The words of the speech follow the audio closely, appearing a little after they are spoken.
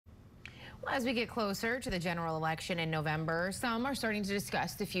As we get closer to the general election in November, some are starting to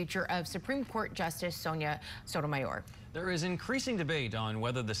discuss the future of Supreme Court Justice Sonia Sotomayor. There is increasing debate on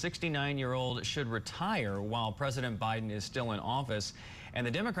whether the 69-year-old should retire while President Biden is still in office. And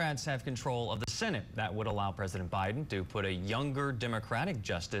the Democrats have control of the Senate. That would allow President Biden to put a younger Democratic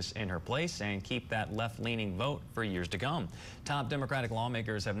justice in her place and keep that left-leaning vote for years to come. Top Democratic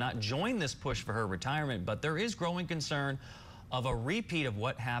lawmakers have not joined this push for her retirement, but there is growing concern of a repeat of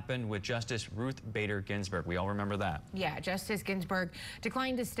what happened with Justice Ruth Bader Ginsburg. We all remember that. Yeah, Justice Ginsburg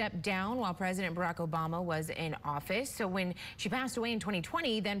declined to step down while President Barack Obama was in office. So when she passed away in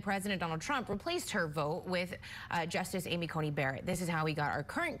 2020, then President Donald Trump replaced her vote with Justice Amy Coney Barrett. This is how we got our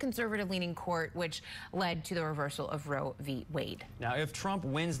current conservative-leaning court, which led to the reversal of Roe v. Wade. Now, if Trump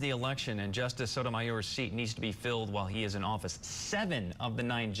wins the election and Justice Sotomayor's seat needs to be filled while he is in office, 7 of the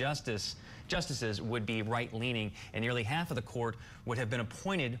 9 justices would be right-leaning, and nearly half of the court would have been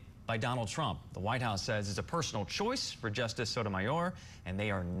appointed by Donald Trump. The White House says it's a personal choice for Justice Sotomayor, and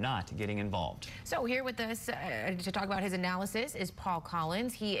they are not getting involved. So here with us to talk about his analysis is Paul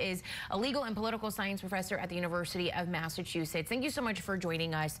Collins. He is a legal and political science professor at the University of Massachusetts. Thank you so much for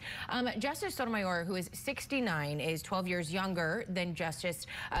joining us. Justice Sotomayor, who is 69, is 12 years younger than Justice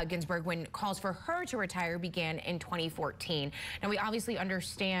Ginsburg when calls for her to retire began in 2014. Now, we obviously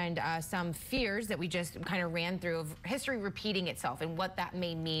understand some fears that we just kind of ran through of history repeating itself and what that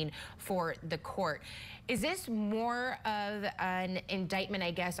may mean for the court. Is this more of an indictment, I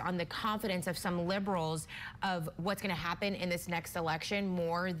guess, on the confidence of some liberals of what's going to happen in this next election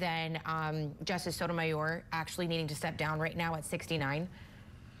more than Justice Sotomayor actually needing to step down right now at 69?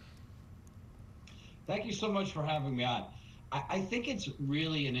 Thank you so much for having me on. I think it's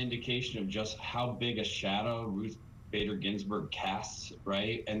really an indication of just how big a shadow Ruth Bader Ginsburg casts,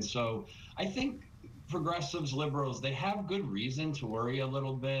 right? And so I think progressives, liberals, they have good reason to worry a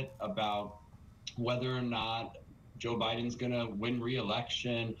little bit about whether or not Joe Biden's going to win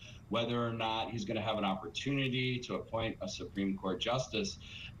re-election, whether or not he's going to have an opportunity to appoint a Supreme Court justice.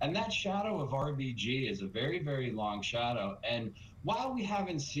 And that shadow of RBG is a very, very long shadow. And while we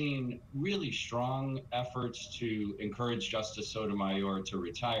haven't seen really strong efforts to encourage Justice Sotomayor to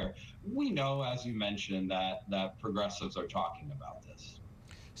retire, we know, as you mentioned, that progressives are talking about this.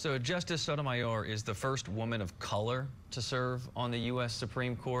 So Justice Sotomayor is the first woman of color to serve on the U.S.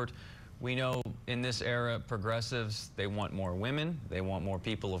 Supreme Court. We know in this era, progressives, they want more women, they want more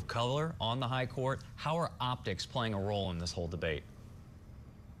people of color on the high court. How are optics playing a role in this whole debate?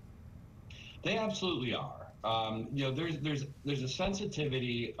 They absolutely are. There's a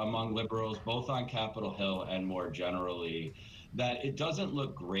sensitivity among liberals, both on Capitol Hill and more generally, that it doesn't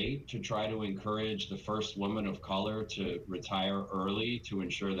look great to try to encourage the first woman of color to retire early to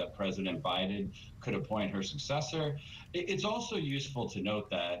ensure that President Biden could appoint her successor. It's also useful to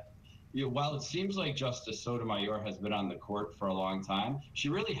note that while it seems like Justice Sotomayor has been on the court for a long time, she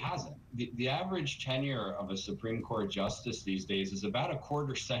really hasn't. The average tenure of a Supreme Court justice these days is about a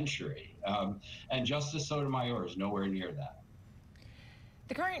quarter century, and Justice Sotomayor is nowhere near that.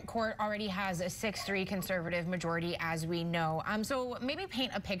 The current court already has a 6-3 conservative majority, as we know. So maybe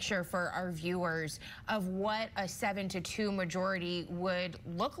paint a picture for our viewers of what a 7-2 majority would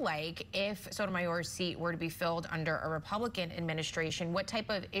look like if Sotomayor's seat were to be filled under a Republican administration. What type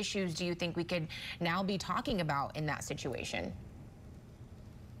of issues do you think we could now be talking about in that situation?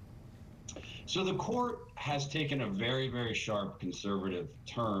 So the court has taken a very, very sharp conservative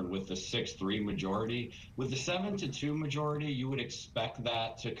turn with the 6-3 majority. With the 7-2 majority, you would expect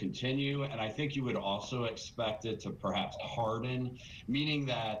that to continue, and I think you would also expect it to perhaps harden, meaning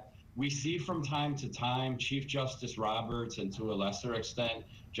that we see from time to time Chief Justice Roberts and to a lesser extent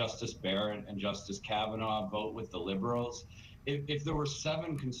Justice Barrett and Justice Kavanaugh vote with the liberals. If there were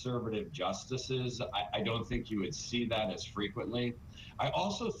 7 conservative justices, I don't think you would see that as frequently. I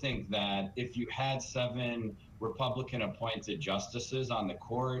also think that if you had 7 Republican appointed justices on the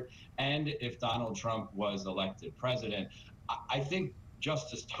court, and if Donald Trump was elected president, I think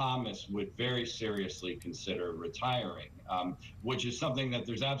Justice Thomas would very seriously consider retiring, which is something that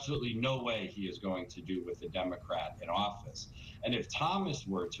there's absolutely no way he is going to do with a Democrat in office. And if Thomas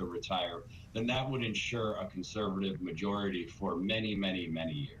were to retire, then that would ensure a conservative majority for many, many,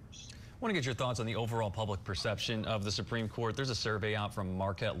 many years. I want to get your thoughts on the overall public perception of the Supreme Court. There's a survey out from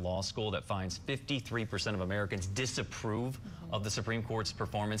Marquette Law School that finds 53% of Americans disapprove of the Supreme Court's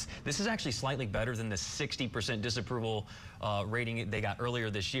performance. This is actually slightly better than the 60% disapproval rating they got earlier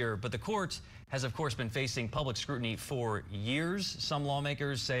this year. But the court has, of course, been facing public scrutiny for years. Some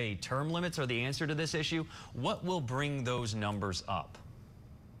lawmakers say term limits are the answer to this issue. What will bring those numbers up?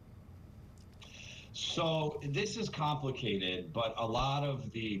 So this is complicated, but a lot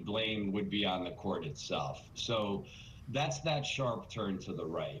of the blame would be on the court itself. So that's that sharp turn to the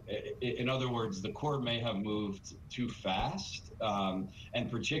right. In other words, the court may have moved too fast.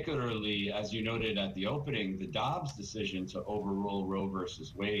 And particularly, as you noted at the opening, the Dobbs decision to overrule Roe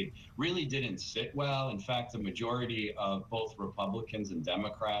versus Wade really didn't sit well. In fact, the majority of both Republicans and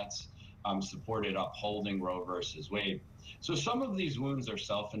Democrats supported upholding Roe versus Wade. So some of these wounds are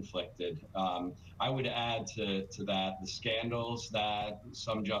self-inflicted. I would add to that the scandals that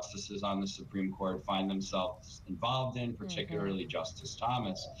some justices on the Supreme Court find themselves involved in, particularly Justice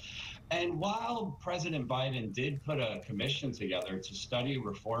Thomas. And while President Biden did put a commission together to study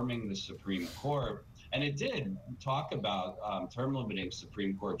reforming the Supreme Court, and it did talk about term limiting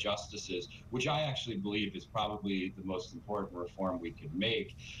Supreme Court justices, which I actually believe is probably the most important reform we could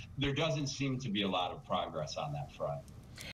make, there doesn't seem to be a lot of progress on that front.